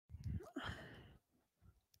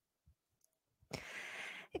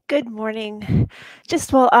Good morning.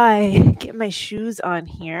 Just while I get my shoes on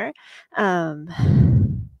here,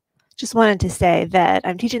 just wanted to say that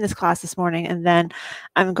I'm teaching this class this morning, and then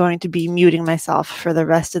I'm going to be muting myself for the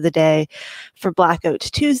rest of the day for Blackout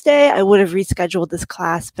Tuesday. I would have rescheduled this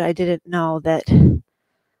class, but I didn't know that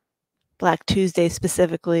Black Tuesday,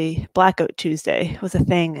 specifically Blackout Tuesday, was a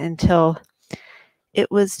thing until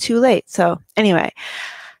it was too late. So anyway,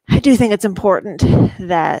 I do think it's important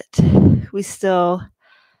that we still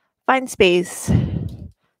find space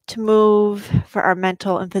to move for our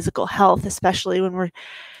mental and physical health, especially when we're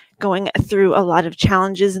going through a lot of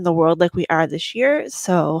challenges in the world like we are this year.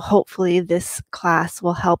 So hopefully this class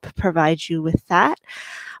will help provide you with that.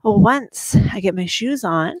 Once I get my shoes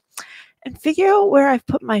on and figure out where I've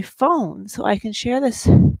put my phone so I can share this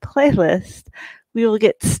playlist, we will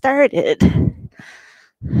get started.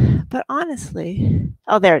 But honestly,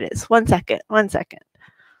 oh, there it is. One second.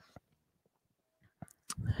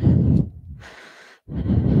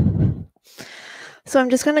 So I'm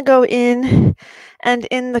just going to go in and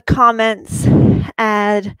in the comments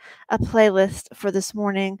add a playlist for this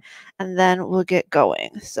morning, and then we'll get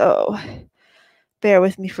going. So bear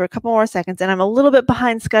with me for a couple more seconds. And I'm a little bit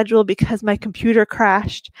behind schedule because my computer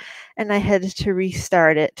crashed and I had to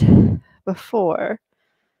restart it before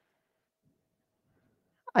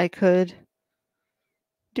I could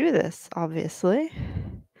do this, obviously.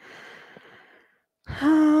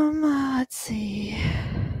 Let's see.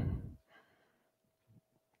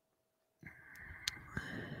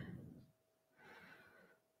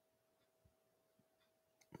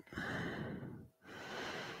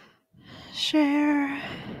 Share.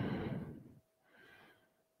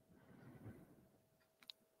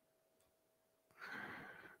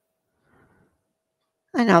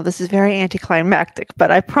 I know this is very anticlimactic,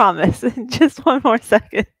 but I promise in just one more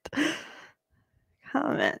second.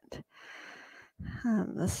 Comment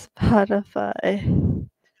on the Spotify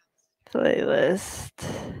playlist.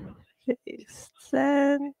 Paste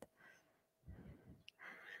send.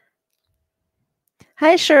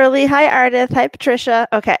 Hi, Shirley. Hi, Ardith. Hi, Patricia.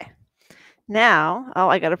 Okay. Now,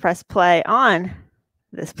 I got to press play on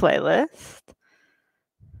this playlist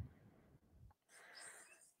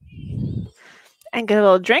and get a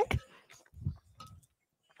little drink.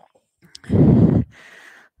 All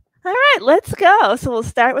right, let's go. So we'll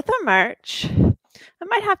start with a march. I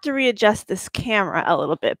might have to readjust this camera a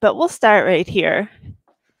little bit, but we'll start right here.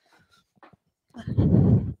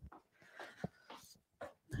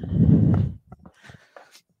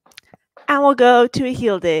 And we'll go to a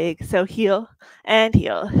heel dig. So heel and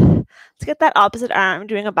heel. Let's get that opposite arm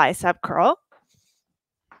doing a bicep curl.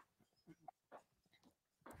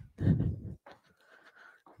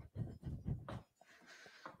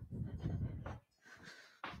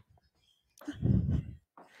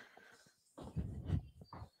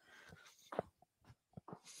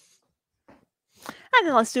 And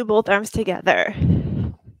then let's do both arms together.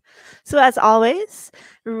 So as always,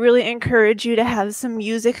 we really encourage you to have some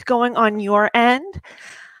music going on your end.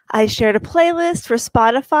 I shared a playlist for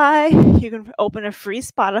Spotify. You can open a free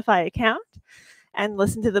Spotify account and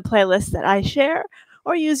listen to the playlist that I share,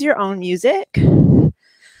 or use your own music. The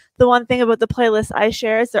one thing about the playlist I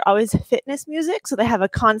share is they're always fitness music, so they have a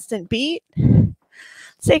constant beat. Let's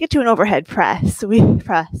take it to an overhead press. So we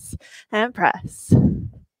press and press.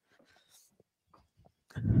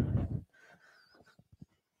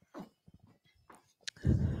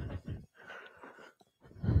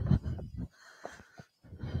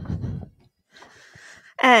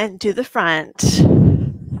 And to the front.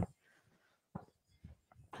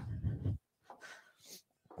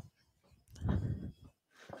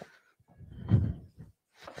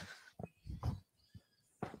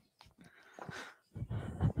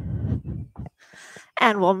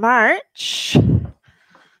 And we'll march.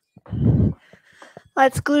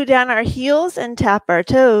 Let's glue down our heels and tap our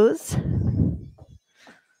toes.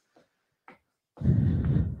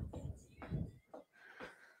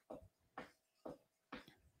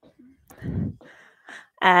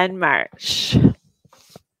 And march.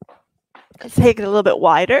 Let's take it a little bit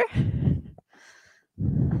wider.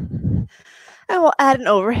 And we'll add an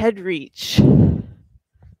overhead reach.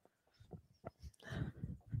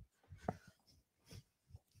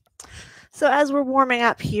 So as we're warming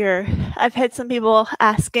up here, I've had some people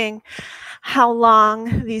asking how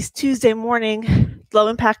long these Tuesday morning low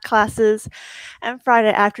impact classes and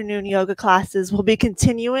Friday afternoon yoga classes will be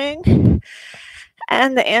continuing.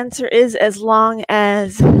 And the answer is as long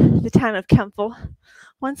as the town of Kempful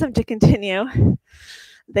wants them to continue.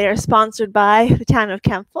 They are sponsored by the town of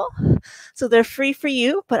Kempful, so they're free for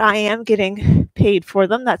you, but I am getting paid for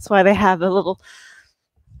them. That's why they have a little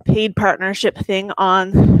paid partnership thing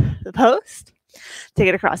on the post. Take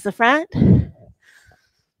it across the front.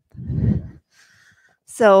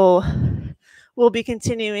 So we'll be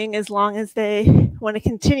continuing as long as they want to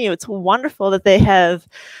continue. It's wonderful that they have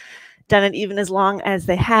done it even as long as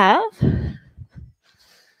they have.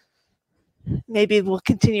 Maybe we'll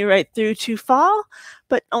continue right through to fall,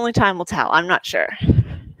 but only time will tell. I'm not sure.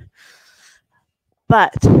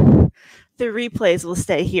 But the replays will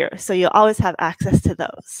stay here, so you'll always have access to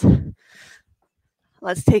those.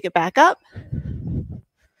 Let's take it back up.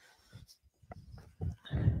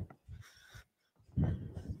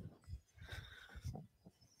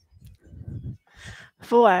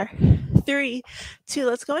 4, 3, 2,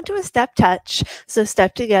 let's go into a step touch. So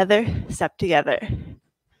step together, step together.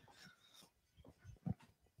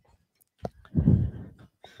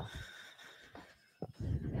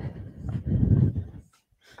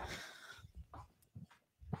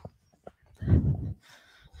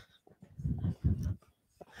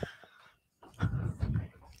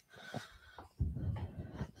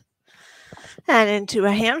 And into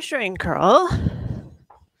a hamstring curl.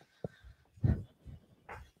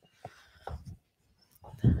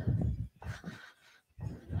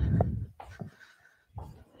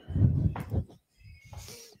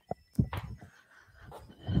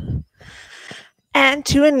 And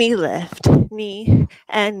to a knee lift, knee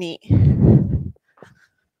and knee.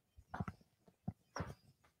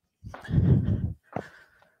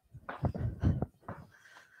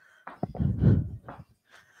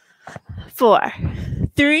 Four,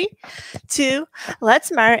 3, 2,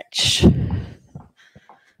 let's march.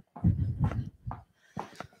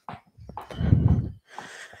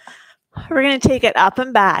 We're going to take it up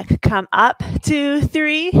and back. Come up, 2,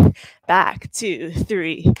 3, back, 2,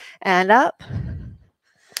 3, and up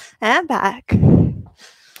and back.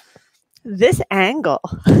 This angle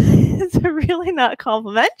is really not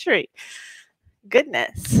complimentary.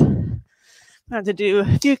 Goodness. I have to do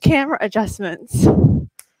a few camera adjustments.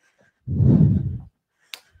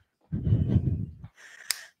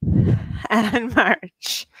 And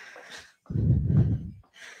march.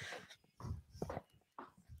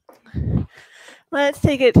 Let's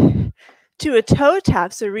take it to a toe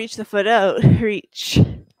tap, so reach the foot out, reach.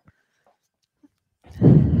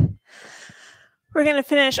 We're going to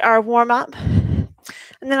finish our warm-up, and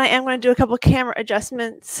then I am going to do a couple camera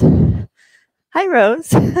adjustments. Hi, Rose.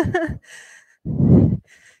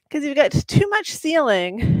 Because you've got too much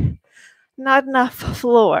ceiling, not enough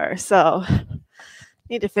floor, so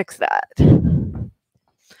need to fix that.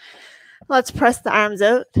 Let's press the arms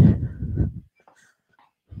out.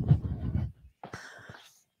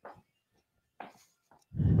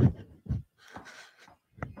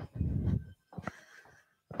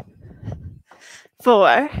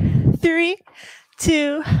 Four, 3,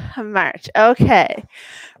 2, march. Okay,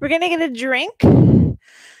 we're going to get a drink.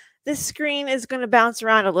 This screen is going to bounce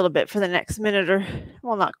around a little bit for the next minute or,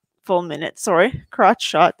 well, not full minute, sorry, crotch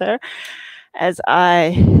shot there, as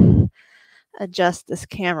I adjust this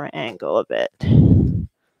camera angle a bit.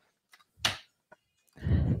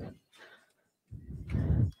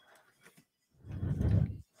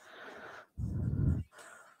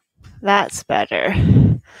 That's better.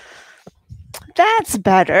 That's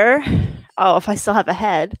better. Oh, if I still have a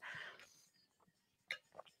head.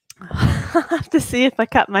 I'll have to see if I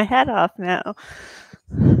cut my head off now.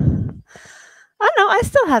 Oh, no, I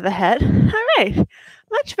still have a head. All right.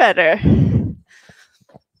 Much better.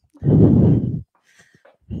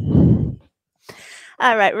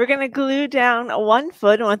 All right, we're going to glue down one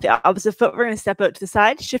foot, and with the opposite foot, we're going to step out to the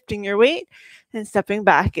side, shifting your weight and stepping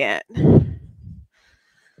back in.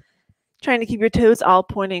 Trying to keep your toes all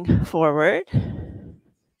pointing forward.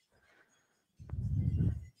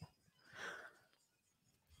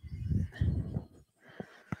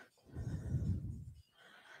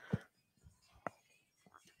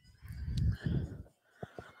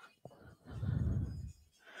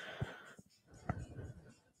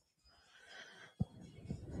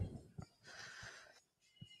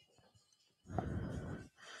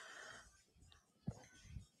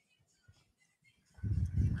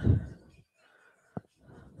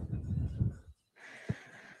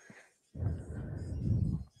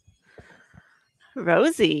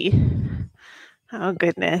 Rosie. Oh,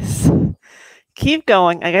 goodness. Keep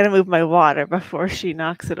going. I got to move my water before she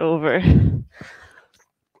knocks it over.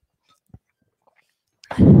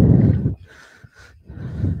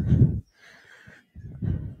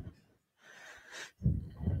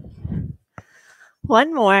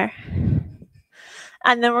 One more.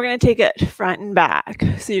 And then we're going to take it front and back.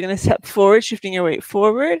 So you're going to step forward, shifting your weight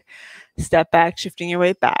forward. Step back, shifting your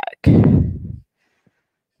weight back.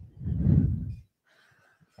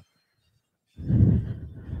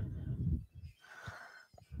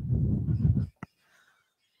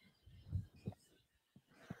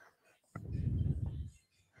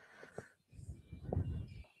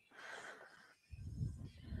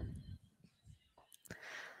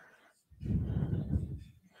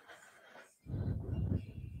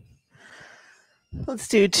 Let's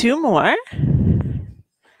do 2 more.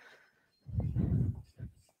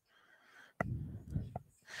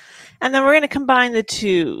 And then we're going to combine the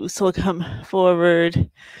 2. So we'll come forward,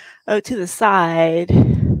 out to the side,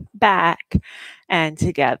 back, and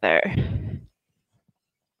together.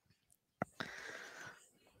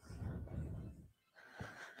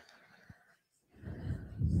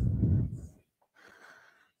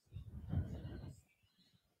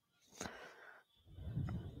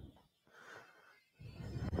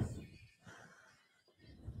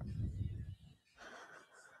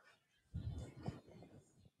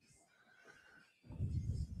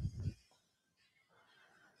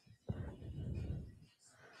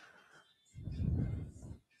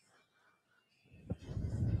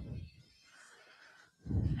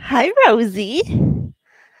 Hi, Rosie.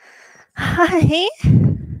 Hi.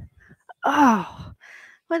 Oh,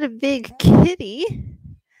 what a big kitty.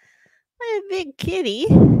 What a big kitty.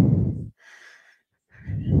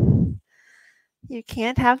 You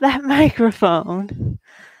can't have that microphone.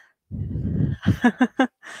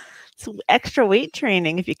 It's extra weight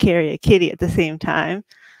training if you carry a kitty at the same time.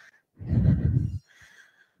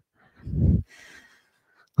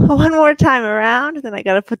 One more time around, then I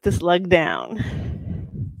got to put this lug down.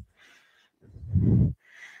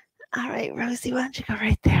 All right, Rosie, why don't you go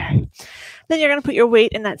right there? Then you're going to put your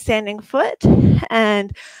weight in that standing foot,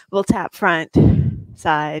 and we'll tap front,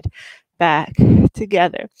 side, back,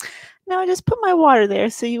 together. Now I just put my water there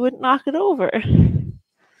so you wouldn't knock it over. If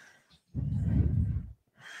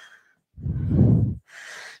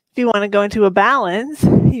you want to go into a balance,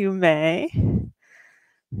 you may.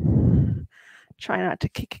 Try not to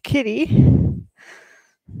kick a kitty.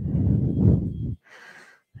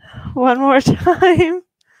 One more time.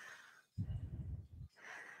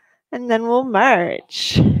 And then we'll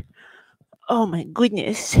march. Oh my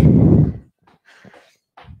goodness. And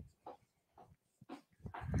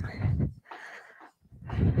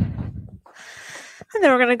then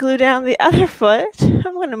we're going to glue down the other foot.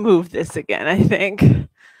 I'm going to move this again, I think.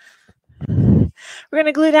 We're going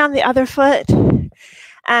to glue down the other foot,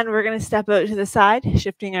 and we're going to step out to the side,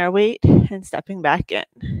 shifting our weight and stepping back in.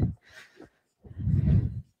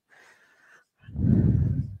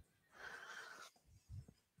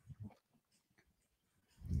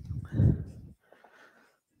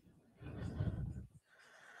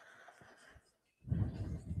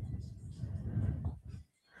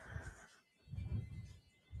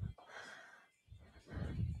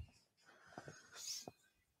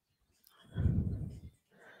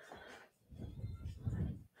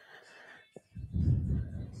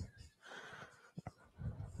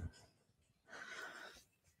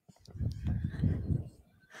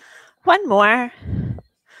 One more.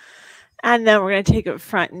 And then we're going to take it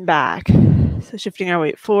front and back. So shifting our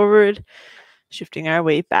weight forward, shifting our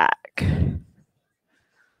weight back.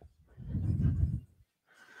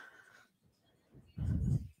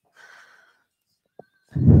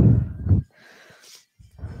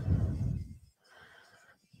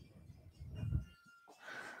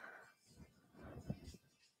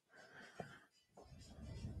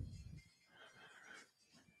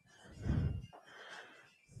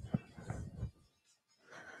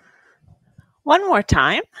 One more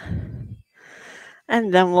time.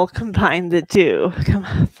 And then we'll combine the 2.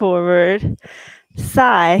 Come forward,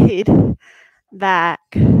 side, back,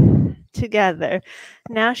 together.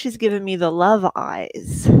 Now she's giving me the love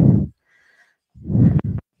eyes. I'm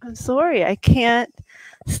sorry, I can't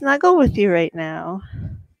snuggle with you right now.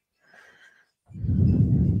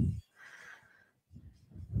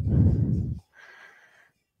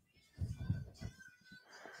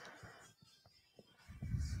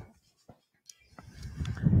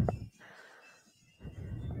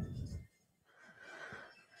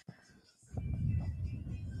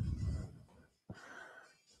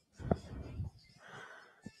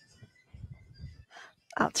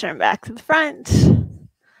 I'll turn back to the front.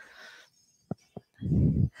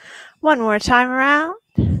 One more time around.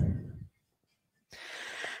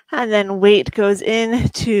 And then weight goes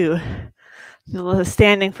into the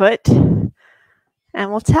standing foot. And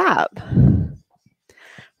we'll tap.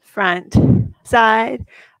 Front, side,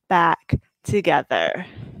 back, together.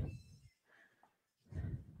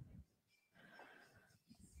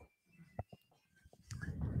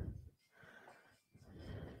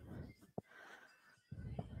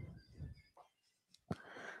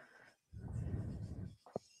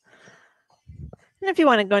 And if you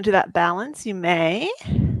want to go into that balance, you may.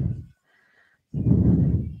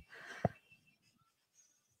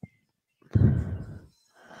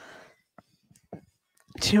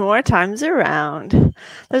 Two more times around.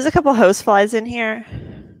 There's a couple houseflies in here.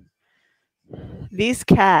 These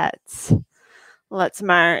cats Let's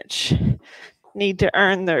march. Need to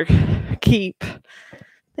earn their keep.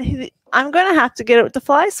 I'm going to have to get it with the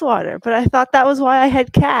fly swatter, but I thought that was why I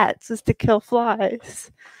had cats, was to kill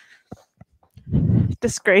flies.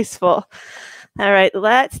 Disgraceful. All right,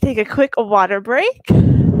 let's take a quick water break.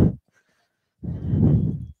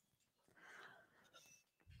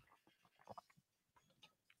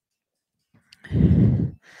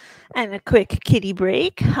 And a quick kitty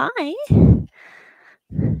break. Hi.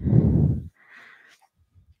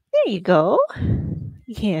 There you go.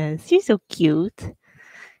 Yes, you're so cute.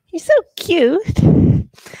 You're so cute.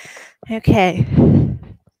 Okay.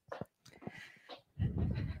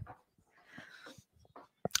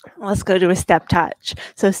 Let's go to a step touch.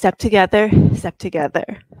 So step together, step together.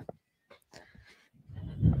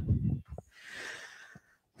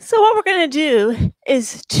 So what we're going to do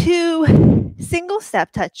is 2 single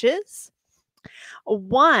step touches,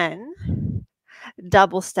 1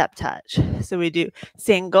 double step touch. So we do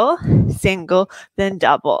single, single, then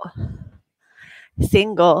double.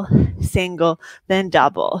 Single, single, then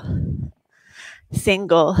double.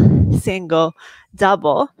 Single, single,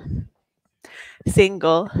 double.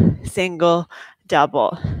 Single, single,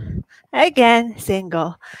 double. Again,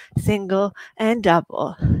 single, single, and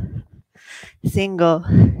double. Single,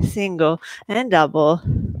 single, and double.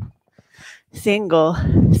 Single,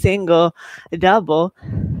 single, double.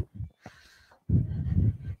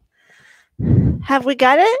 Have we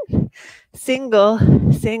got it? Single,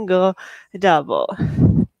 single, double.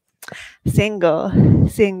 Single,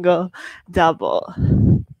 single, double.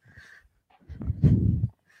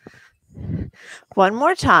 One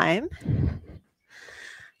more time.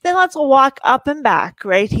 Then let's walk up and back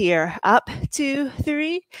right here. Up, 2,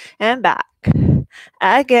 3, and back.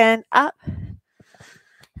 Again, up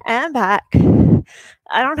and back.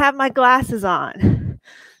 I don't have my glasses on,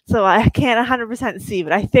 so I can't 100% see,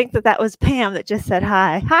 but I think that was Pam that just said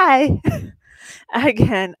hi. Hi.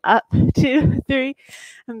 Again, up, 2, 3,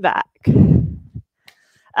 and back.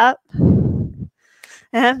 Up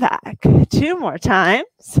and back. 2 more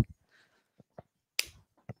times.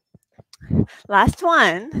 Last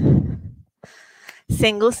one.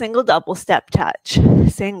 Single, single, double step touch.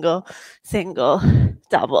 Single, single,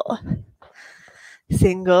 double.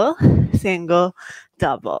 Single, single,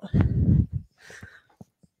 double.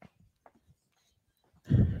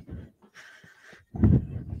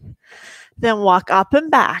 Then walk up and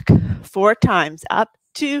back 4 times. Up,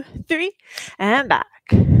 2, 3, and back.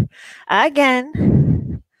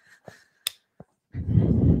 Again.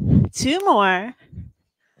 2 more.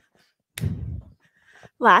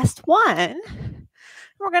 Last one.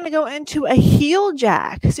 We're going to go into a heel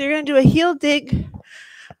jack. So you're going to do a heel dig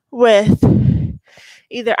with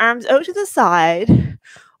either arms out to the side,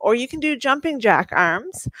 or you can do jumping jack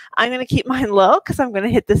arms. I'm going to keep mine low because I'm going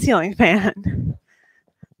to hit the ceiling fan.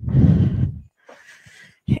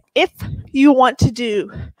 If you want to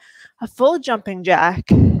do a full jumping jack,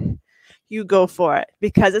 you go for it.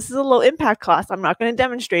 Because this is a low impact class, I'm not going to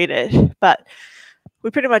demonstrate it, but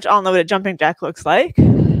we pretty much all know what a jumping jack looks like.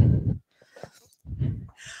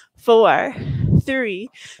 4, 3,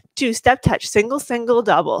 2, step touch, single, single,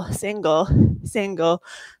 double, single, single,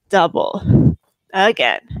 double.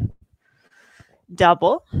 Again,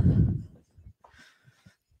 double.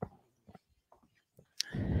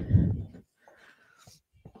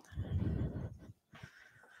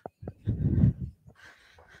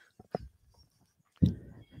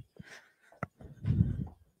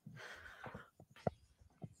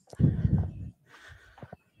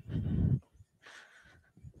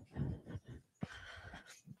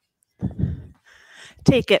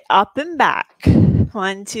 Take it up and back.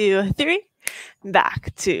 1, 2, 3.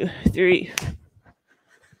 Back, 2, 3.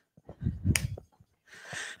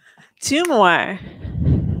 2 more.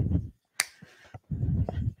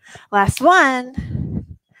 Last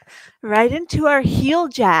one. Right into our heel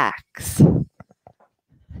jacks.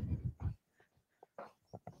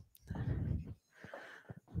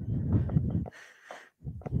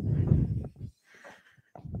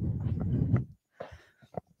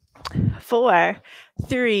 Four,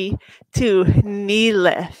 3, 2, knee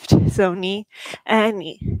lift. So knee and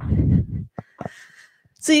knee.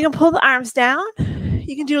 So you can pull the arms down.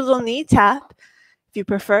 You can do a little knee tap if you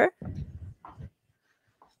prefer.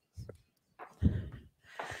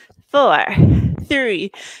 4,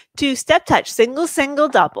 3, 2, step touch. Single, single,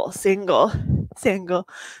 double. Single, single,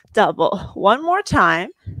 double. One more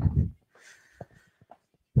time.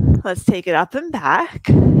 Let's take it up and back.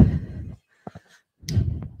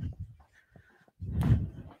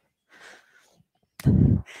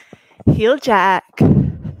 Heel jack.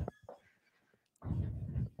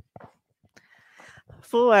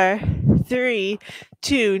 4, 3,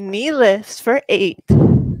 2, knee lifts for 8.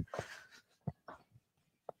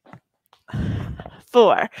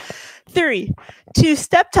 4, 3, 2,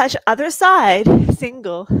 step touch, other side,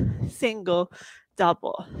 single, single,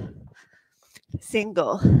 double,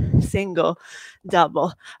 single, single,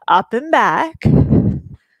 double, up and back.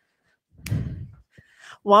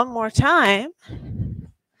 One more time.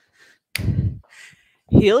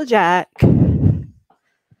 Heel jack.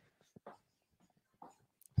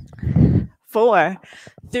 4,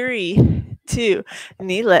 3, 2,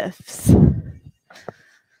 knee lifts.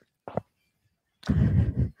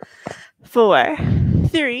 4,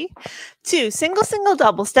 3, 2, single, single,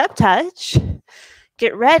 double, step touch.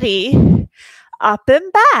 Get ready. Up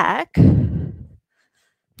and back.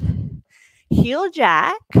 Heel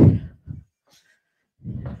jack.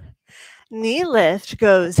 Knee lift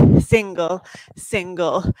goes single,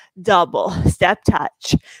 single, double, step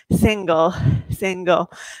touch, single, single,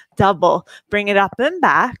 double. Bring it up and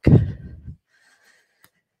back.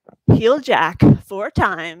 Heel jack 4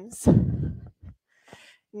 times.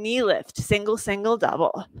 Knee lift, single, single,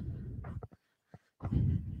 double.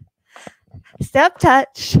 Step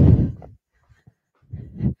touch.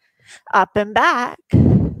 Up and back.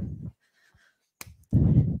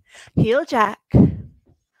 Heel jack.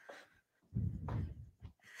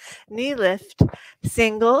 Knee lift,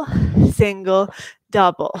 single, single,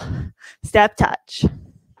 double. Step touch.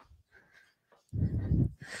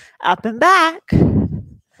 Up and back.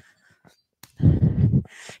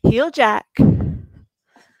 Heel jack.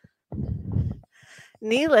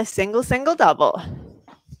 Knee lift, single, single, double.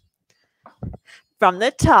 From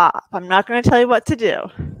the top. I'm not going to tell you what to do.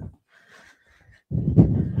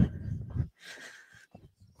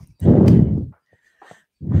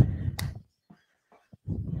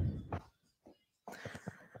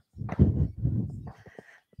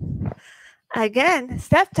 Again,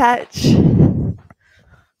 step touch.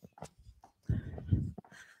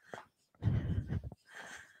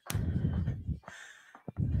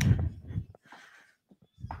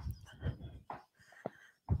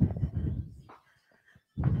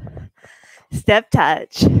 Step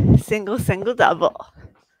touch, single, single, double.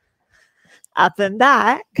 Up and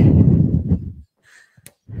back.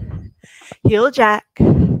 Heel jack.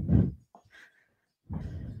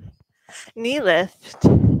 Knee lift.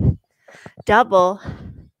 Double.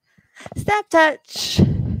 Step touch.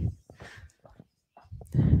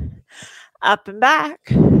 Up and back.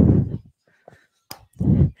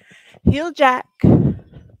 Heel jack.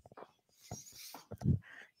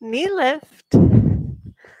 Knee lift.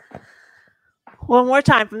 One more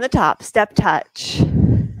time from the top. Step touch.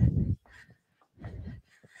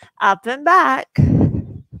 Up and back.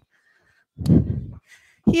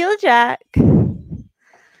 Heel jack.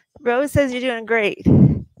 Rose says you're doing great.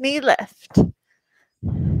 Knee lift.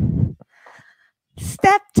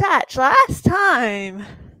 Step touch. Last time.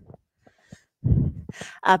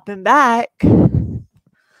 Up and back.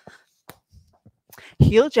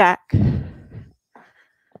 Heel jack.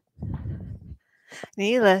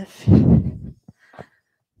 Knee lift.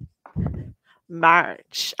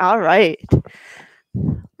 March. All right.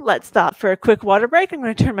 Let's stop for a quick water break. I'm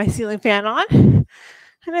going to turn my ceiling fan on. And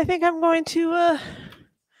I think I'm going to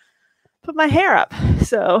put my hair up.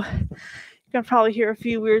 So you're going to probably hear a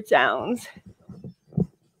few weird sounds.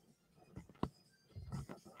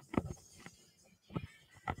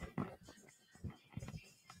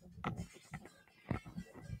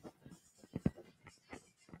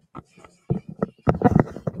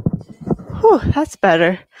 Whew, that's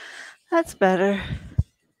better. That's better.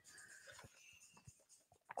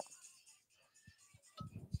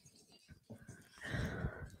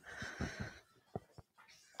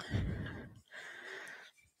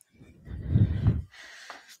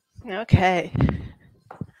 Okay.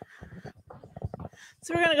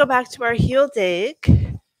 So we're going to go back to our heel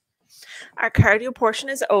dig. Our cardio portion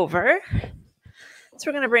is over. So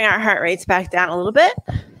we're going to bring our heart rates back down a little bit.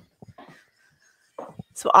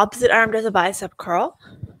 So opposite arm does a bicep curl.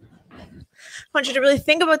 I want you to really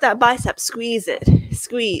think about that bicep. Squeeze it.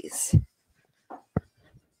 Squeeze.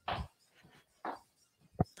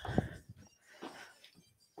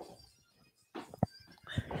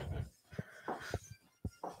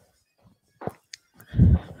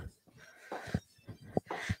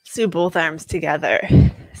 Let's do both arms together.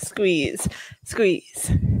 Squeeze.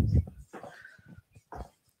 Squeeze.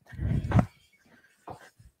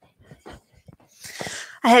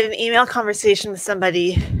 I had an email conversation with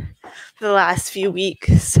somebody for the last few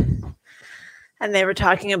weeks, and they were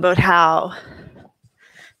talking about how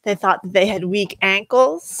they thought that they had weak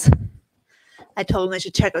ankles. I told them they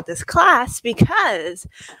should check out this class because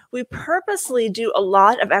we purposely do a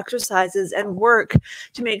lot of exercises and work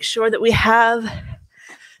to make sure that we have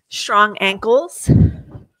strong ankles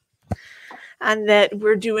and that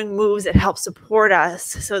we're doing moves that help support us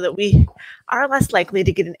so that we are less likely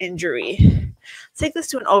to get an injury. Let's take this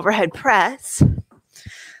to an overhead press.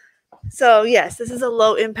 So yes, this is a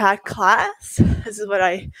low impact class. This is what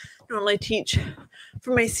I normally teach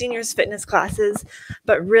for my seniors fitness classes,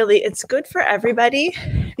 but really it's good for everybody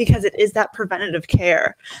because it is that preventative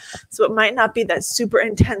care. So it might not be that super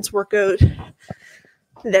intense workout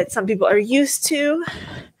that some people are used to,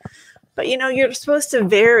 but you're supposed to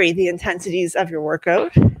vary the intensities of your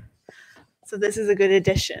workout. So this is a good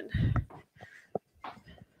addition.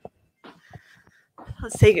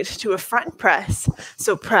 Let's take it to a front press.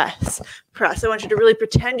 So press. I want you to really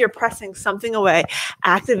pretend you're pressing something away.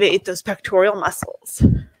 Activate those pectoral muscles.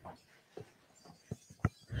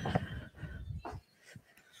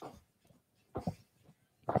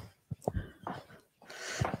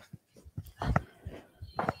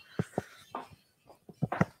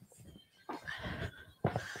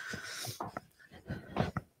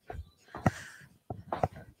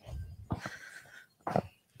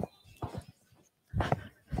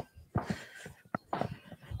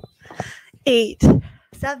 Eight,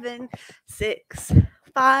 7, 6,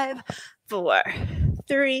 5, 4,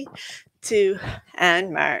 3, 2,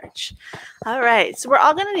 and march. All right, so we're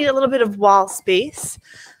all going to need a little bit of wall space.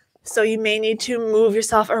 So you may need to move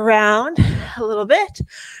yourself around a little bit.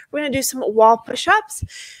 We're going to do some wall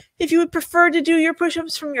push-ups. If you would prefer to do your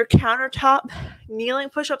push-ups from your countertop, kneeling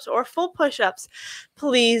push-ups or full push-ups,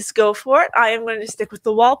 please go for it. I am going to stick with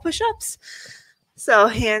the wall push-ups. So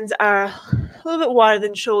hands are a little bit wider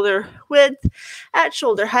than shoulder width at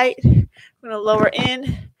shoulder height. I'm going to lower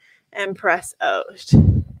in and press out.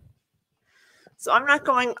 So I'm not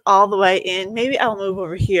going all the way in. Maybe I'll move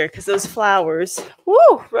over here because those flowers,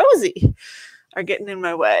 woo, Rosie, are getting in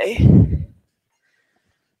my way.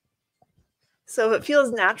 So if it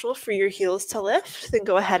feels natural for your heels to lift, then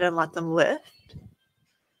go ahead and let them lift.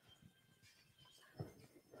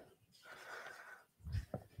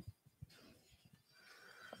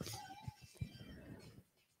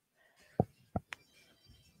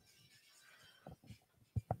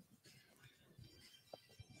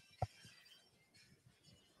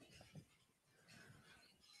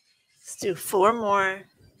 Let's do 4 more.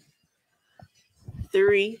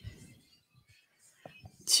 3,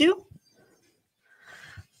 2,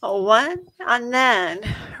 1, and then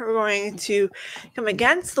we're going to come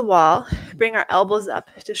against the wall, bring our elbows up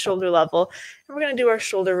to shoulder level, and we're going to do our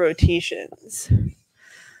shoulder rotations.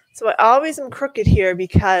 So I always am crooked here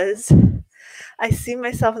because I see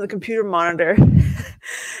myself in the computer monitor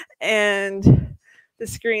and the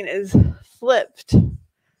screen is flipped.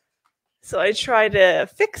 So I try to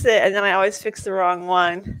fix it, and then I always fix the wrong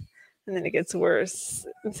one, and then it gets worse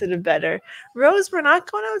instead of better. Rose, we're not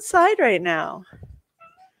going outside right now.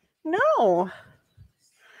 No.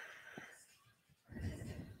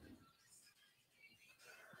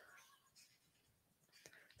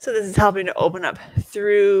 So this is helping to open up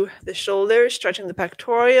through the shoulders, stretching the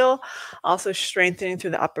pectoral, also strengthening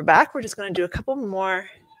through the upper back. We're just going to do a couple more.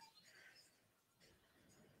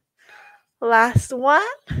 Last one.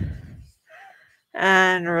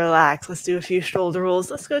 And relax. Let's do a few shoulder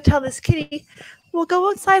rolls. Let's go tell this kitty we'll go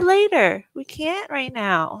outside later. We can't right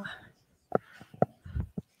now.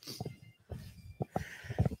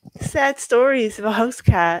 Sad stories of a house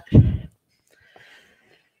cat. All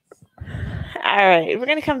right, we're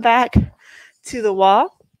going to come back to the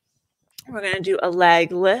wall. We're going to do a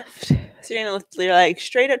leg lift. So you're going to lift your leg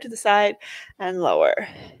straight up to the side and lower.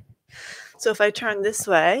 So if I turn this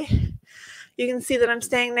way, you can see that I'm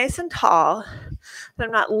staying nice and tall, that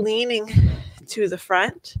I'm not leaning to the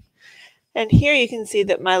front. And here you can see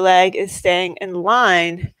that my leg is staying in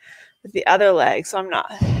line with the other leg, so I'm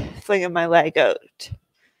not flinging my leg out.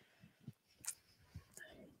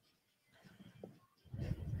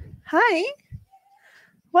 Hi.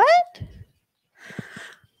 What?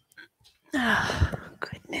 Oh,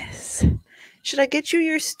 goodness. Should I get you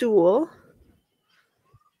your stool?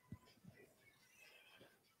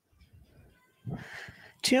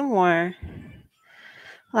 Two more.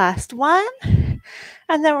 Last one.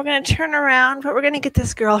 And then we're going to turn around, but we're going to get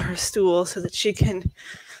this girl her stool so that she can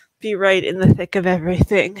be right in the thick of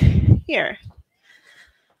everything. Here.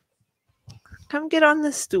 Come get on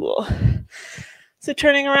the stool. So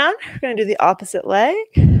turning around, we're going to do the opposite leg.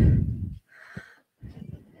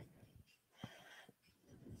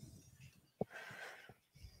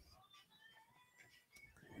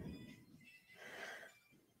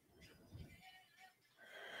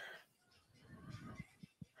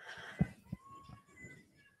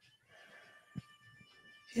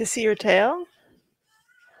 You see your tail?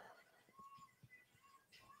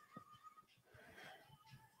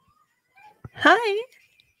 Hi.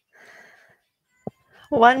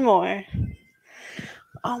 One more.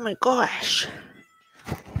 Oh my gosh.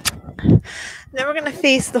 Then we're going to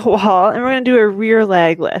face the wall and we're going to do a rear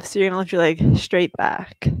leg lift. So you're going to lift your leg straight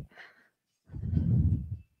back.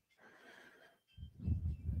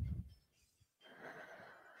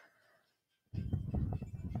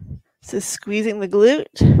 So squeezing the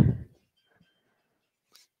glute.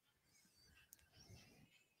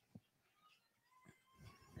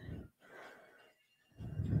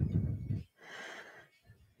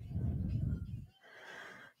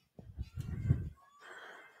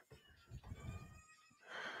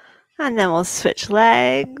 And then we'll switch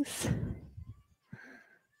legs.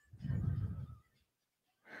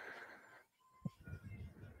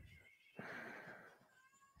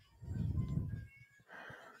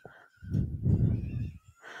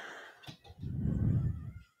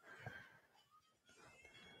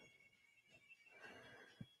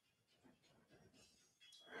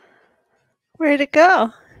 Where'd it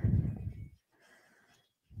go?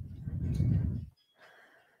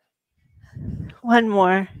 One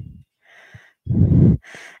more.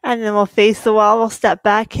 And then we'll face the wall. We'll step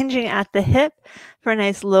back, hinging at the hip for a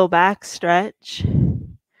nice low back stretch.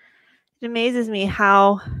 It amazes me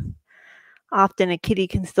how often a kitty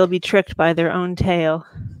can still be tricked by their own tail.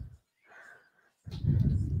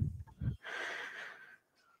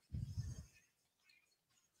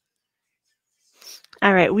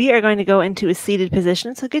 All right, we are going to go into a seated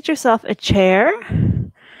position. So get yourself a chair.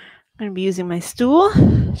 I'm going to be using my stool.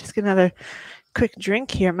 Just get another quick drink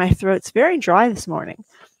here. My throat's very dry this morning.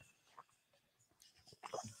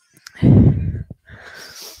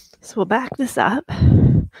 So we'll back this up.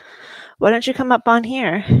 Why don't you come up on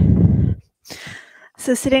here?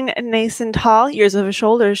 So sitting nice and tall, ears over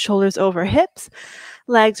shoulders, shoulders over hips.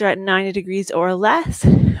 Legs are at 90 degrees or less.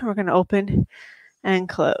 We're going to open and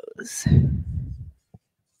close.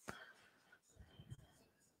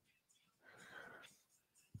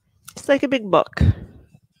 It's like a big book.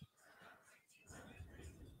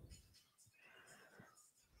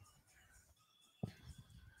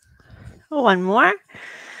 One more.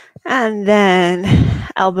 And then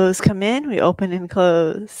elbows come in. We open and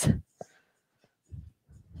close.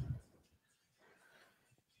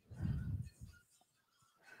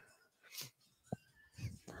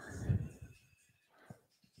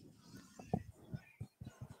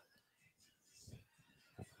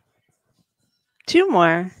 Two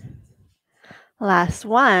more. Last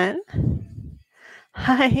one.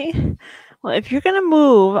 Hi. Well, if you're going to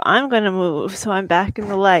move, I'm going to move. So I'm back in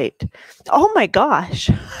the light. Oh my gosh.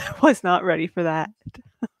 I was not ready for that.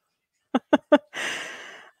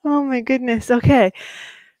 Oh my goodness. Okay.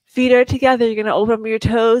 Feet are together. You're going to open up your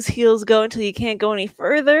toes. Heels go until you can't go any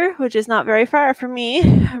further, which is not very far for me.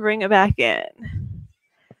 Bring it back in.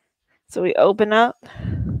 So we open up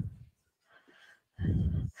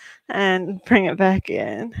and bring it back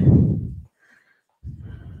in.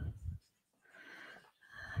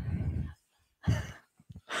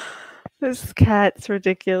 This cat's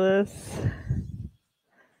ridiculous.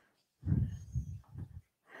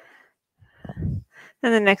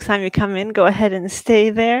 And the next time you come in, go ahead and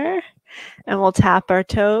stay there. And we'll tap our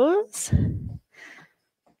toes.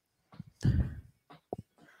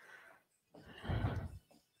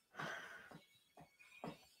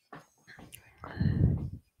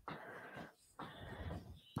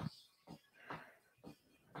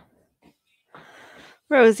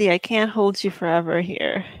 Rosie, I can't hold you forever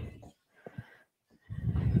here.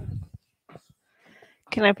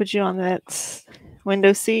 Can I put you on that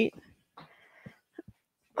window seat?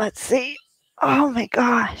 Let's see. Oh my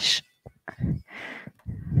gosh.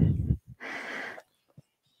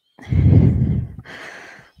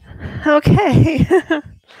 Okay.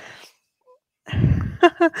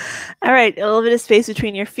 All right, a little bit of space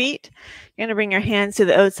between your feet. You're going to bring your hands to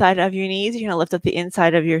the outside of your knees. You're going to lift up the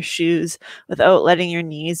inside of your shoes without letting your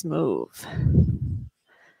knees move.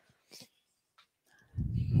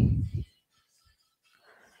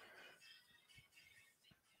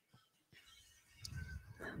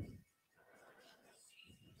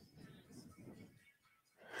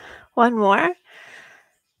 One more.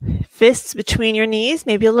 Fists between your knees,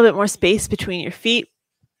 maybe a little bit more space between your feet,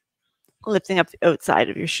 lifting up the outside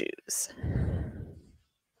of your shoes.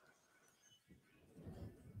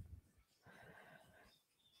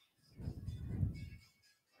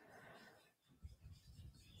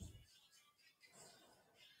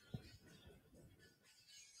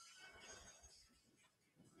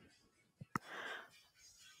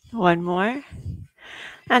 One more.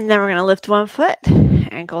 And then we're going to lift one foot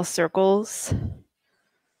ankle circles.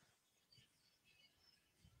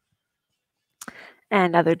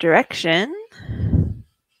 And other direction.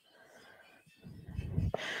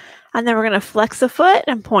 And then we're going to flex the foot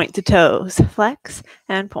and point to toes. Flex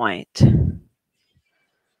and point.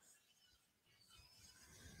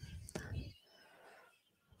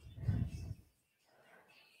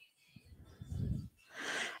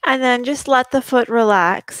 And then just let the foot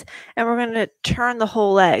relax. And we're going to turn the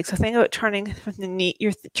whole leg. So think about turning from the knee.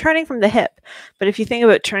 You're turning from the hip. But if you think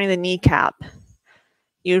about turning the kneecap,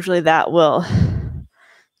 usually that will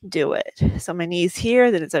do it. So my knee's here,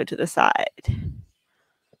 then it's out to the side.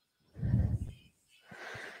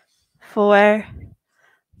 4,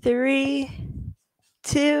 3,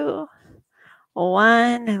 2,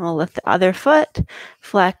 1. And we'll lift the other foot,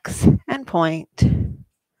 flex, and point.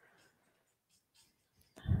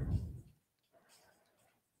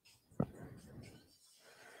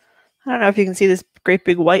 I don't know if you can see this great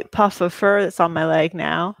big white puff of fur that's on my leg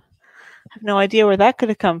now. I have no idea where that could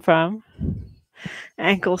have come from.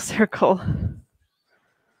 Ankle circle.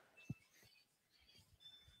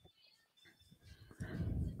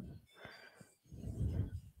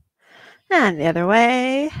 And the other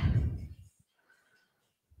way.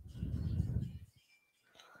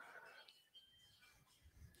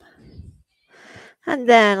 And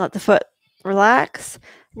then let the foot relax.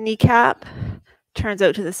 Kneecap turns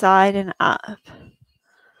out to the side and up.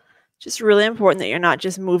 Just really important that you're not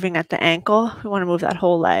just moving at the ankle. We want to move that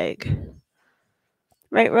whole leg.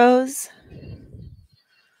 Right, Rose?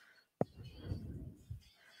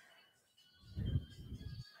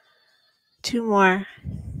 Two more.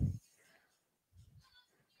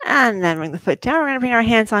 And then bring the foot down. We're going to bring our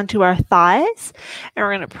hands onto our thighs. And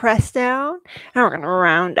we're going to press down. And we're going to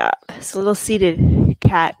round up. So a little seated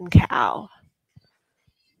cat and cow.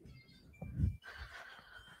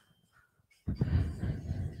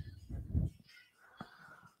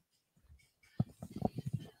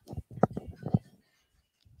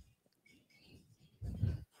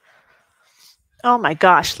 Oh my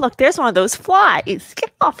gosh, look, there's one of those flies. Get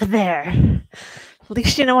off of there. At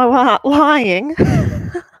least you know I'm not lying.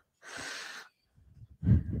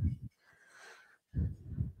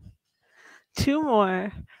 Two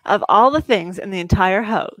more of all the things in the entire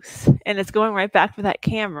house. And it's going right back for that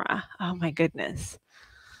camera. Oh my goodness.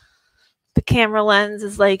 The camera lens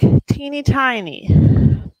is like teeny tiny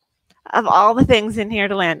of all the things in here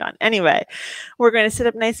to land on. Anyway, we're going to sit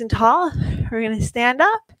up nice and tall. We're going to stand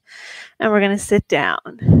up and we're going to sit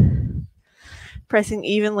down. Pressing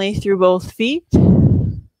evenly through both feet.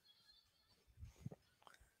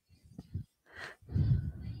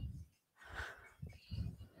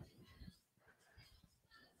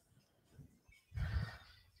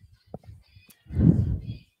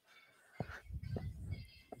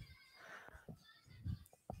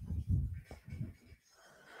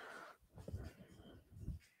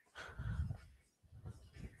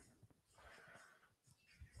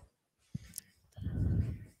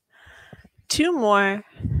 Two more.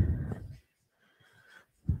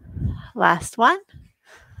 Last one.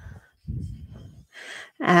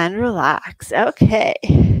 And relax. Okay.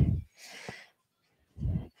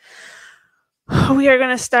 We are going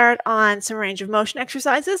to start on some range of motion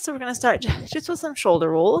exercises. So we're going to start just with some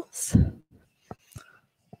shoulder rolls.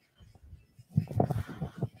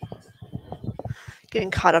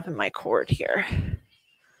 Getting caught up in my cord here.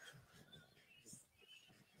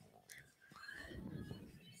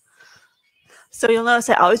 So you'll notice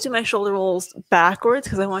I always do my shoulder rolls backwards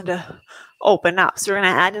because I want to open up. So we're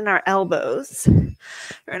going to add in our elbows.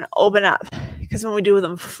 We're going to open up because when we do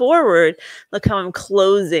them forward, look how I'm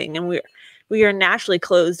closing and we are naturally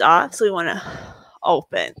closed off. So we want to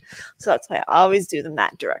open. So that's why I always do them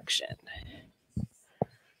that direction.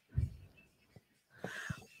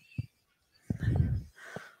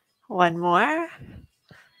 One more.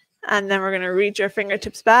 And then we're going to reach our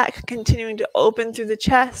fingertips back, continuing to open through the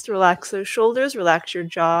chest. Relax those shoulders. Relax your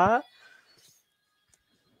jaw.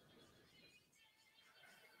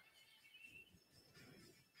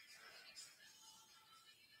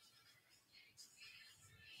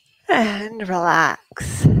 And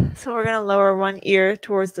relax. So we're going to lower one ear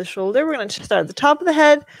towards the shoulder. We're going to start at the top of the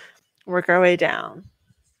head, work our way down.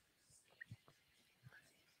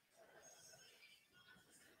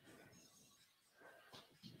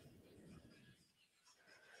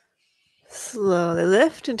 Slowly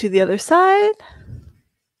lift into the other side.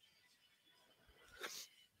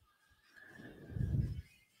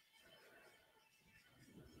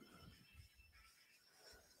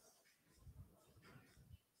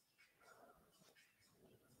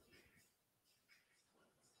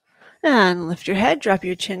 And lift your head, drop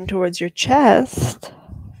your chin towards your chest.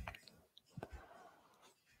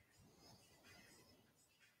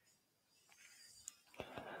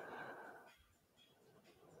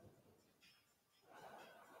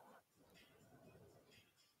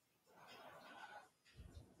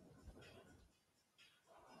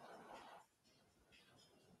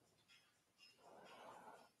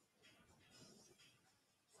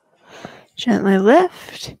 Gently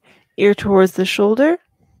lift, ear towards the shoulder,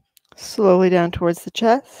 slowly down towards the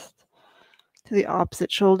chest, to the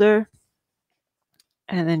opposite shoulder,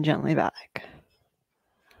 and then gently back.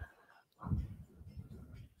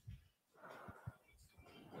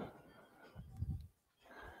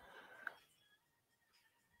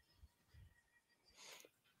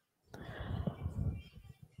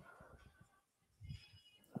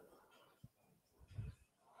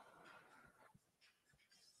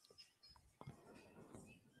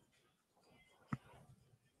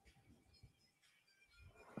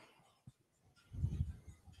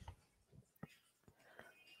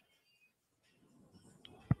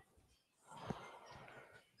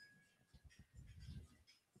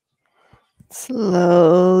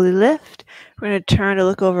 Slowly lift. We're going to turn to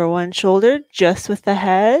look over one shoulder, just with the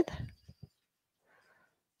head.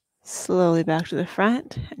 Slowly back to the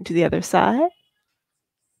front and to the other side.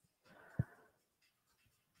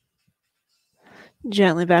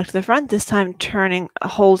 Gently back to the front, this time turning a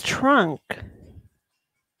whole trunk.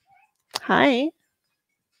 Hi.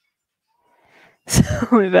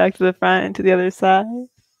 Slowly back to the front and to the other side.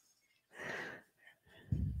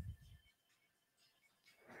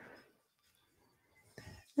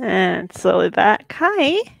 And slowly back.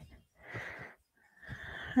 Hi.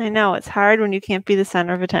 I know, it's hard when you can't be the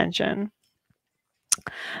center of attention.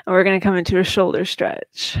 And we're going to come into a shoulder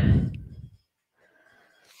stretch.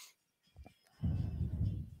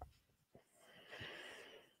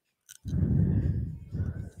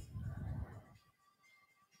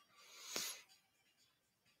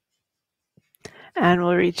 And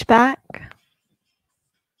we'll reach back.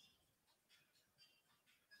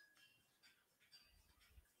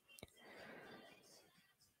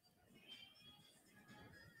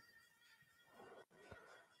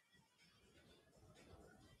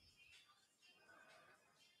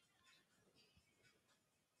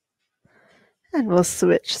 And we'll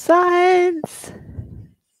switch sides.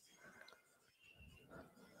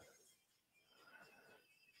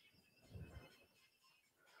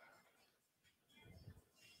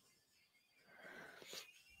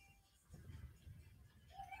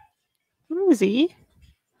 Rosie.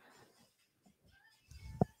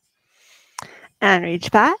 And reach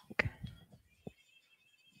back.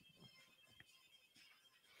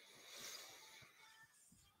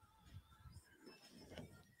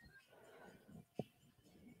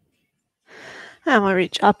 And we'll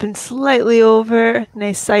reach up and slightly over.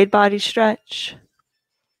 Nice side body stretch.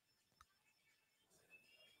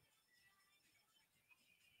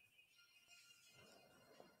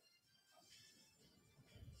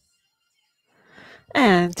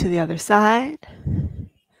 And to the other side.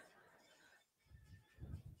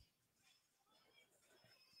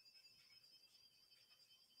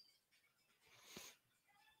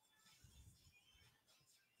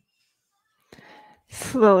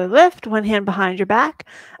 Slowly lift, one hand behind your back,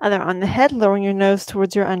 other on the head, lowering your nose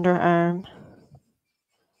towards your underarm.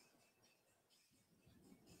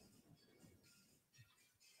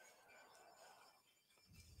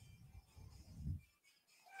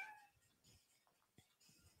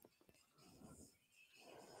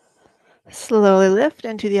 Slowly lift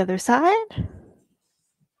into the other side.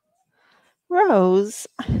 Rose,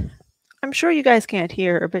 I'm sure you guys can't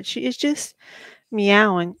hear her, but she is just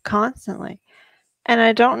meowing constantly. And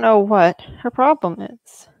I don't know what her problem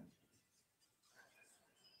is.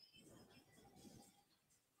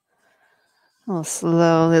 We'll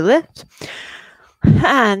slowly lift.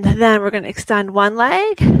 And then we're going to extend one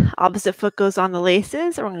leg. Opposite foot goes on the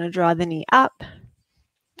laces. We're going to draw the knee up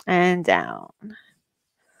and down.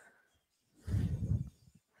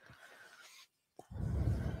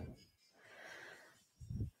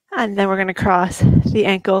 And then we're going to cross the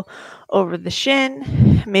ankle over the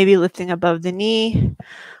shin, maybe lifting above the knee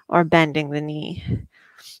or bending the knee.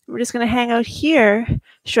 We're just going to hang out here,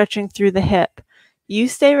 stretching through the hip. You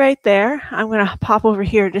stay right there. I'm going to pop over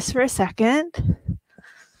here just for a second.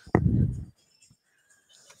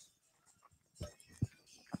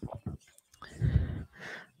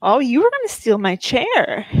 Oh, you were going to steal my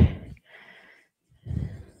chair.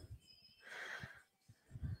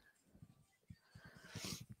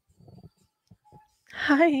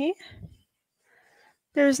 Hi.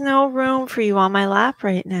 There's no room for you on my lap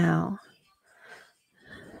right now.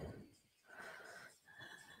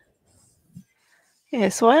 Yeah,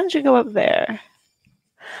 so why don't you go up there?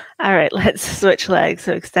 All right, let's switch legs.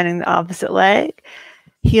 So extending the opposite leg,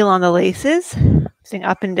 heel on the laces, sing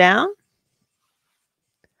up and down.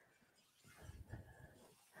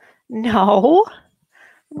 No,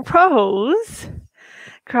 Rose.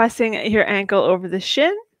 Crossing your ankle over the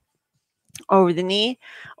shin, over the knee,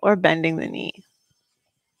 or bending the knee.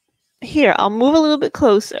 Here, I'll move a little bit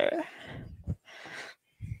closer.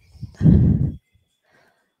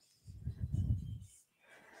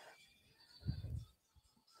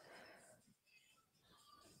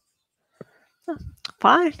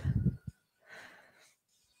 Fine.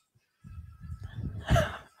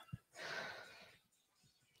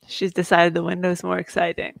 She's decided the window's more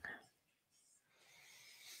exciting.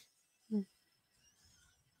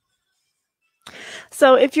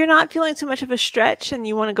 So if you're not feeling too much of a stretch and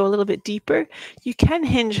you want to go a little bit deeper, you can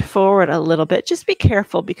hinge forward a little bit. Just be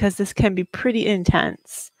careful because this can be pretty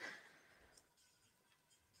intense.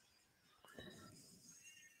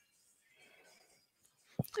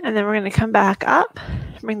 And then we're going to come back up,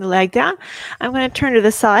 bring the leg down. I'm going to turn to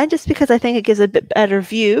the side just because I think it gives a bit better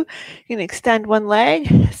view. You're going to extend one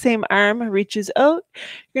leg, same arm reaches out.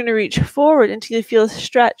 You're going to reach forward until you feel a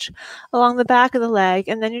stretch along the back of the leg,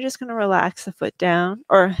 and then you're just going to relax the foot down,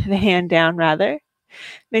 or the hand down rather.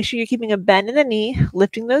 Make sure you're keeping a bend in the knee,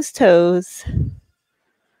 lifting those toes.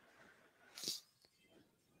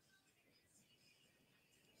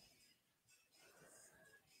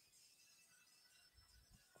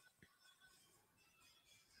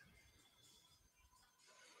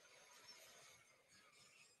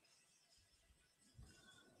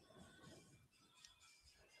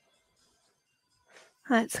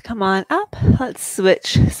 Let's come on up. Let's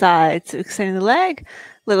switch sides. So extending the leg,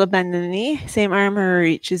 little bend in the knee, same arm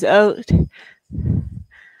reaches out. And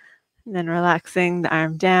then relaxing the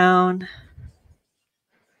arm down.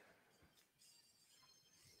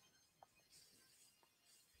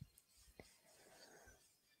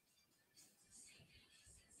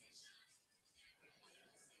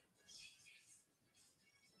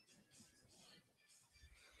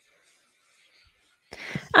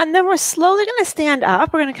 And then we're slowly going to stand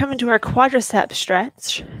up. We're going to come into our quadricep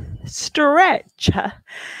stretch.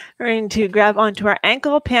 We're going to grab onto our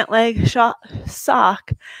ankle, pant leg,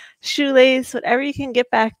 sock, shoelace, whatever you can get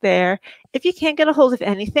back there. If you can't get a hold of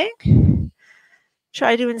anything,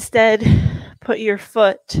 try to instead put your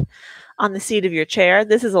foot on the seat of your chair.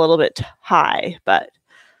 This is a little bit high, but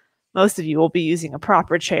most of you will be using a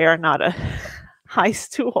proper chair, not a high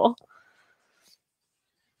stool.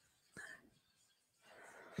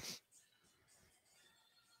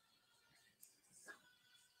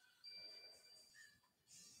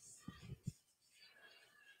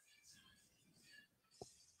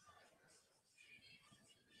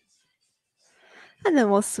 And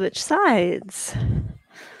then we'll switch sides.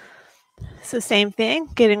 So same thing,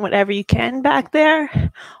 getting whatever you can back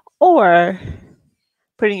there, or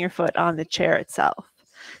putting your foot on the chair itself.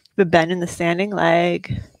 The bend in the standing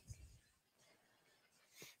leg.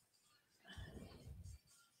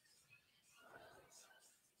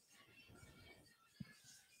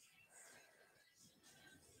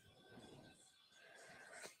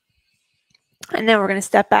 And then we're going to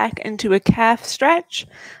step back into a calf stretch.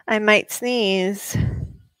 I might sneeze.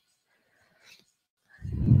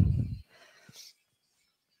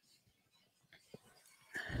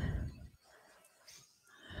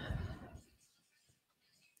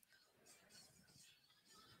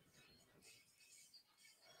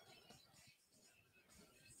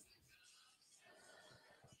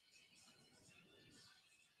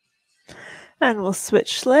 And we'll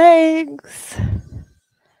switch legs.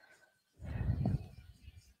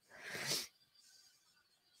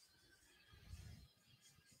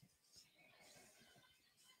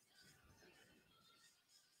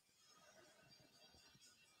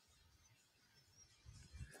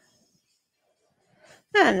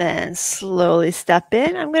 And then slowly step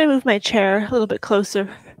in. I'm going to move my chair a little bit closer.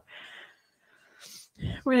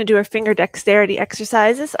 We're going to do our finger dexterity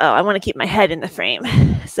exercises. Oh, I want to keep my head in the frame.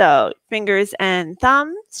 So fingers and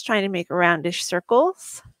thumbs, trying to make roundish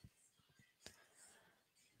circles.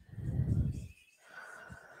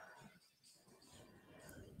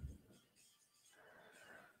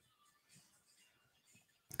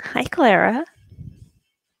 Hi, Clara.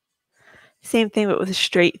 Same thing, but with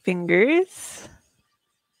straight fingers.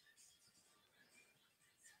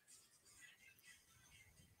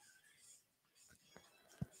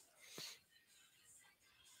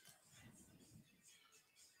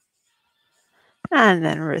 And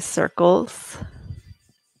then wrist circles.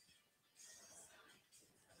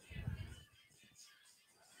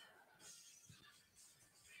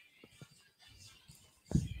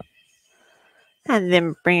 And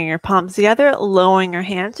then bringing your palms together, lowering your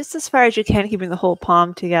hands just as far as you can, keeping the whole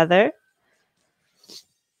palm together.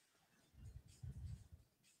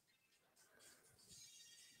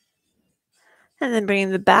 And then bringing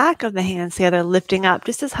the back of the hands together, lifting up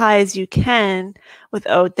just as high as you can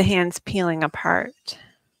without the hands peeling apart.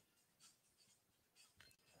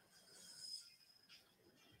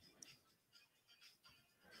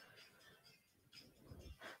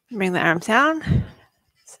 Bring the arms down.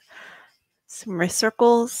 Some wrist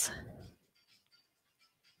circles.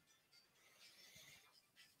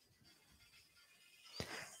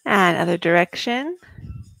 And other direction.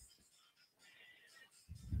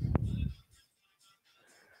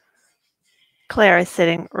 Claire is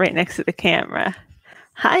sitting right next to the camera.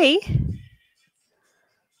 Hi.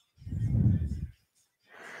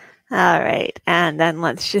 All right, and then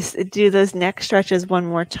let's just do those neck stretches one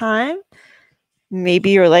more time.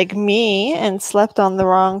 Maybe you're like me and slept on the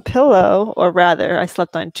wrong pillow, or rather, I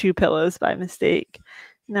slept on 2 pillows by mistake.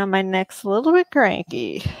 Now my neck's a little bit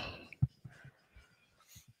cranky.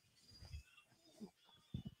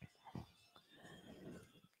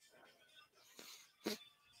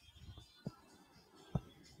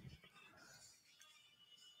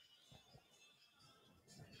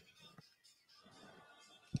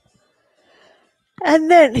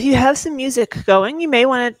 And then if you have some music going, you may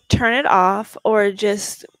want to turn it off or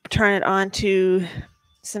just turn it on to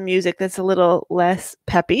some music that's a little less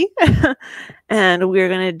peppy. And we're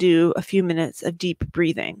going to do a few minutes of deep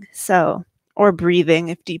breathing. So, or breathing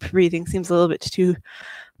if deep breathing seems a little bit too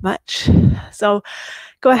much. So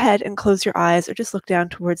go ahead and close your eyes or just look down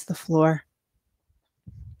towards the floor.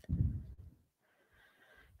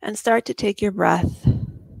 And start to take your breath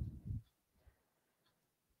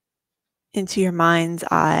into your mind's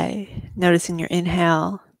eye, noticing your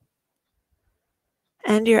inhale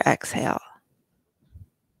and your exhale.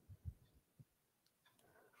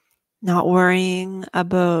 Not worrying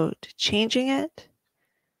about changing it,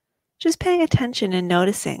 just paying attention and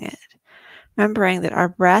noticing it. Remembering that our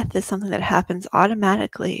breath is something that happens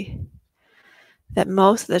automatically, that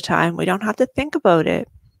most of the time we don't have to think about it.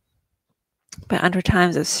 But under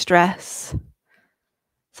times of stress,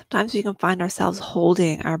 sometimes we can find ourselves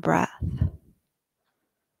holding our breath.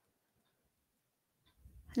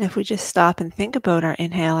 And if we just stop and think about our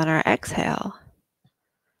inhale and our exhale,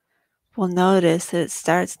 we'll notice that it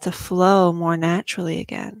starts to flow more naturally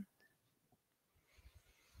again.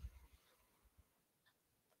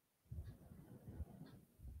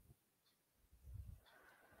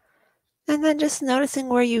 And then just noticing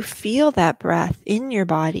where you feel that breath in your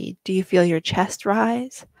body. Do you feel your chest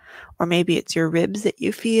rise? Or maybe it's your ribs that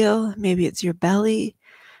you feel. Maybe it's your belly.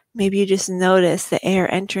 Maybe you just notice the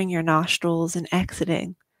air entering your nostrils and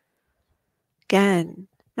exiting. Again,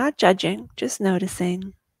 not judging, just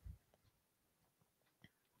noticing.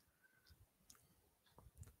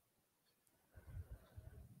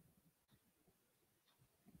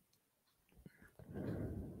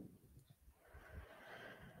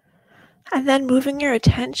 And then moving your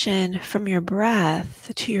attention from your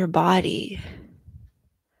breath to your body.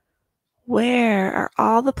 Where are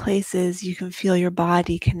all the places you can feel your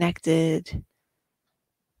body connected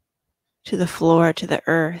to the floor, to the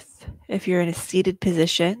earth? If you're in a seated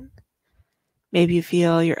position, maybe you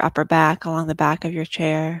feel your upper back along the back of your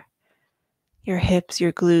chair, your hips,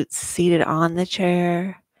 your glutes seated on the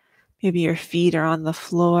chair. Maybe your feet are on the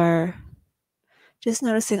floor. Just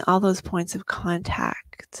noticing all those points of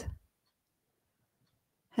contact.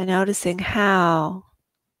 And noticing how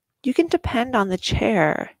you can depend on the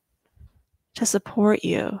chair to support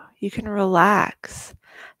you. You can relax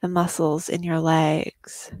the muscles in your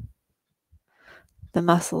legs, the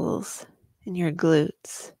muscles in your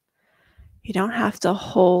glutes. You don't have to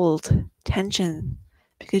hold tension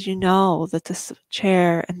because you know that the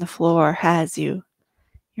chair and the floor has you.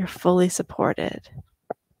 You're fully supported.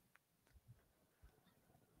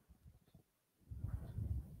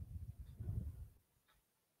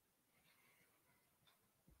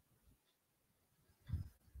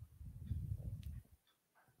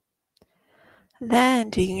 Then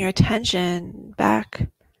taking your attention back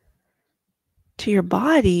to your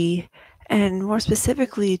body and more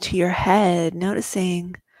specifically to your head,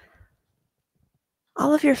 noticing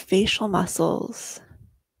all of your facial muscles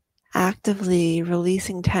actively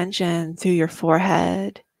releasing tension through your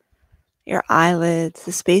forehead, your eyelids,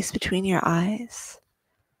 the space between your eyes,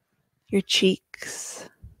 your cheeks,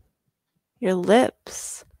 your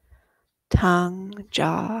lips, tongue,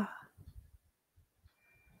 jaw.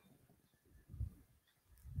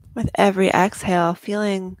 With every exhale,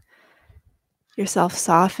 feeling yourself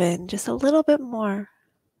soften just a little bit more.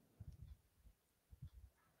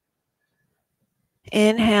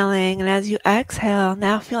 Inhaling, and as you exhale,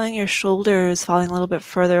 now feeling your shoulders falling a little bit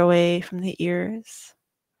further away from the ears.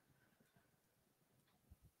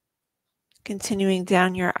 Continuing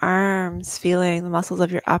down your arms, feeling the muscles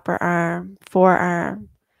of your upper arm, forearm,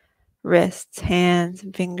 wrists, hands,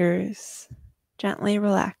 and fingers, gently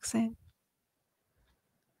relaxing.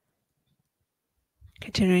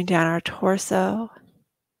 Continuing down our torso,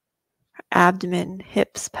 our abdomen,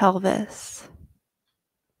 hips, pelvis.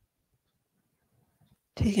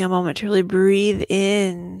 Taking a moment to really breathe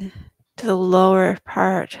in to the lower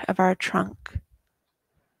part of our trunk,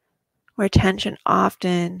 where tension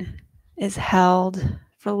often is held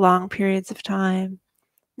for long periods of time.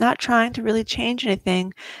 Not trying to really change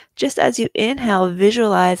anything. Just as you inhale,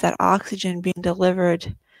 visualize that oxygen being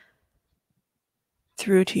delivered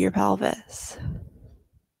through to your pelvis.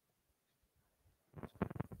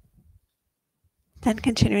 Then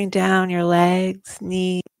continuing down your legs,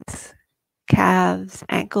 knees, calves,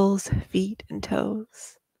 ankles, feet, and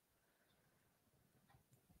toes.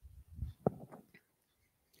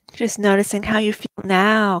 Just noticing how you feel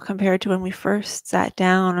now compared to when we first sat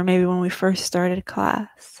down, or maybe when we first started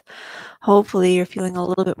class. Hopefully you're feeling a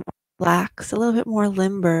little bit more relaxed, a little bit more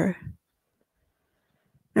limber.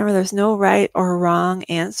 Remember, there's no right or wrong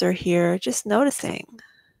answer here, just noticing.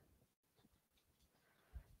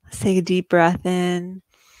 Let's take a deep breath in.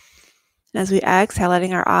 And as we exhale,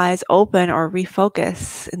 letting our eyes open or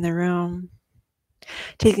refocus in the room.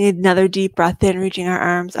 Taking another deep breath in, reaching our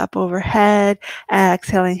arms up overhead.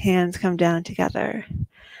 Exhaling, hands come down together.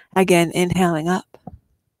 Again, inhaling up.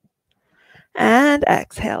 And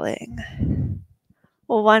exhaling.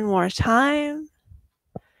 Well, one more time.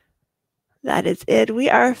 That is it. We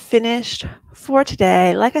are finished for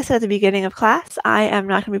today. Like I said at the beginning of class, I am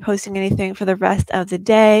not going to be posting anything for the rest of the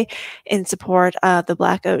day in support of the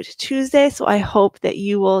Blackout Tuesday. So I hope that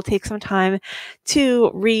you will take some time to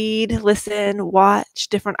read, listen, watch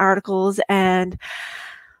different articles, and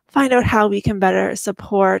find out how we can better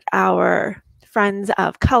support our friends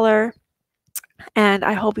of color. And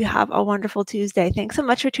I hope you have a wonderful Tuesday. Thanks so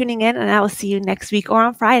much for tuning in, and I will see you next week or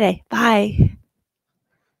on Friday. Bye.